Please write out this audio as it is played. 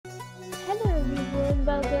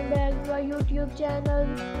YouTube channel.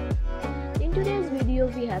 In today's video,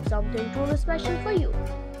 we have something truly special for you.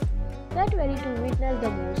 Get ready to witness the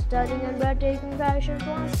most stunning and breathtaking fashion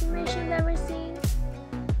transformation ever seen.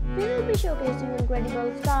 We will be showcasing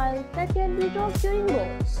incredible styles that can be rocked during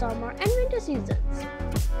both summer and winter seasons.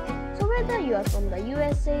 So whether you are from the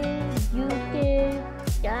USA, UK,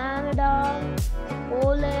 Canada,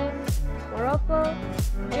 Poland, Morocco,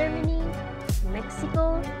 Germany,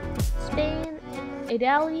 Mexico, Spain,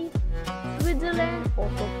 Italy, Switzerland, or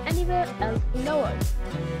from anywhere else in the world,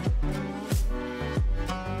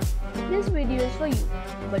 this video is for you.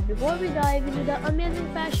 But before we dive into the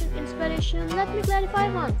amazing fashion inspiration, let me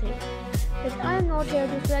clarify one thing, that I am not here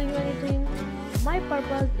to sell you anything. My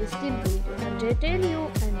purpose is simply to entertain you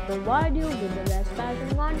and provide you with the best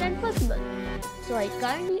fashion content possible. So I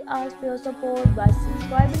kindly ask for your support by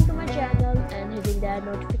subscribing to my channel and hitting that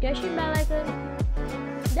notification bell icon.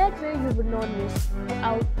 That way you would not miss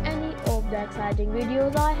out any of the exciting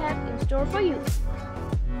videos I have in store for you.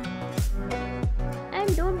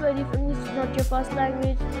 And don't worry if English is not your first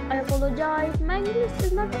language. I apologize, my English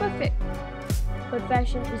is not perfect. But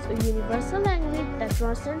fashion is a universal language that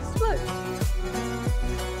transcends words.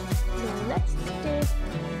 Now let's take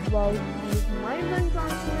about these mind-blowing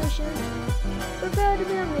transformations. Prepare to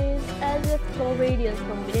be amazed as we explore various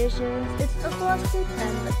combinations. It's a classic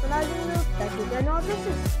and mesmerizing look that you cannot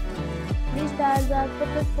resist. These styles are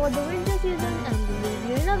perfect for the winter season and will leave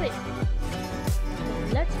you in a way.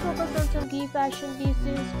 Now let's focus on some key fashion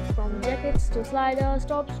pieces. From jackets to sliders,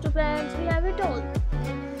 tops to pants, we have it all.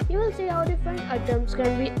 You will see how different items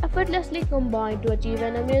can be effortlessly combined to achieve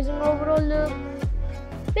an amazing overall look.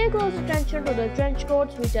 Pay close attention to the trench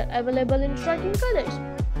coats, which are available in striking colors.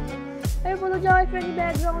 I apologize for any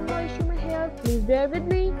background noise you may hear, please bear with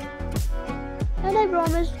me. And I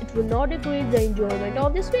promise it will not decrease the enjoyment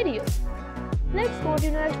of this video. Let's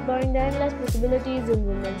continue exploring the endless possibilities in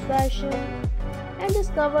women's fashion and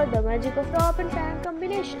discover the magic of top and pant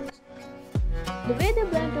combinations. The way they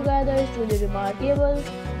blend together is truly remarkable,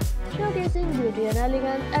 showcasing beauty and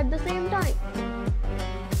elegance at the same time.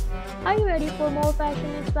 Are you ready for more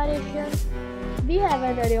fashion inspiration? We have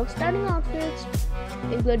an array of stunning outfits,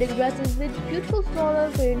 including dresses with beautiful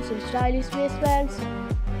floral prints and stylish waistbands.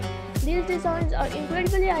 These designs are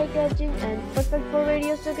incredibly eye-catching and perfect for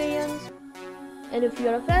various occasions. And if you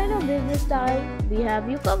are a fan of business style, we have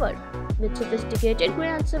you covered with sophisticated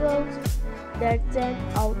casaul that send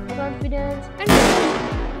out confidence and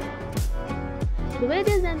the way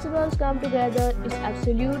these ensembles come together is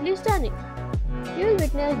absolutely stunning. You will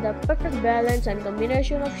witness the perfect balance and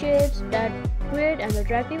combination of shades that create an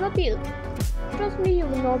attractive appeal. Trust me, you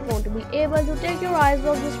will not want to be able to take your eyes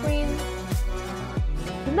off the screen.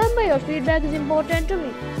 Remember, your feedback is important to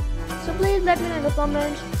me. So please let me know in the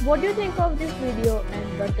comments what you think of this video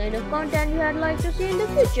and what kind of content you would like to see in the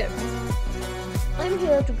future. I'm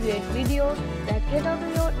here to create videos that cater to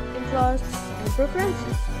your interests and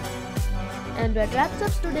preferences. And that wraps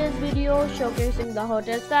up today's video showcasing the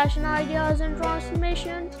hottest fashion ideas and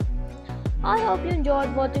transformations. I hope you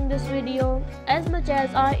enjoyed watching this video as much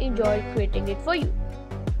as I enjoyed creating it for you.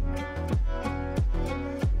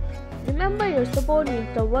 Remember, your support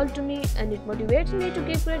means the world to me and it motivates me to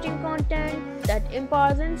keep creating content that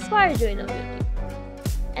empowers and inspires your inner beauty.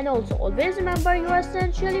 And also always remember, you are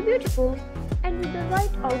essentially beautiful, and with the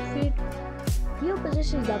right outfit, you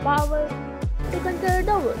possess the power to conquer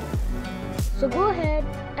the world. So go ahead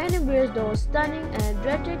and embrace those stunning and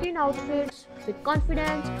breathtaking outfits with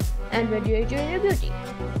confidence and radiate your inner beauty.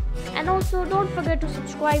 And also don't forget to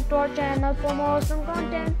subscribe to our channel for more awesome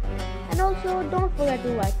content. And also don't forget to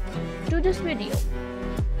like to this video.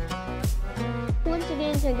 Once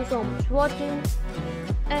again, thank you so much for watching.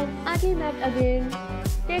 And until we meet again,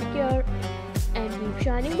 take care and keep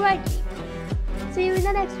shining brightly. See you in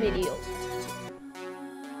the next video.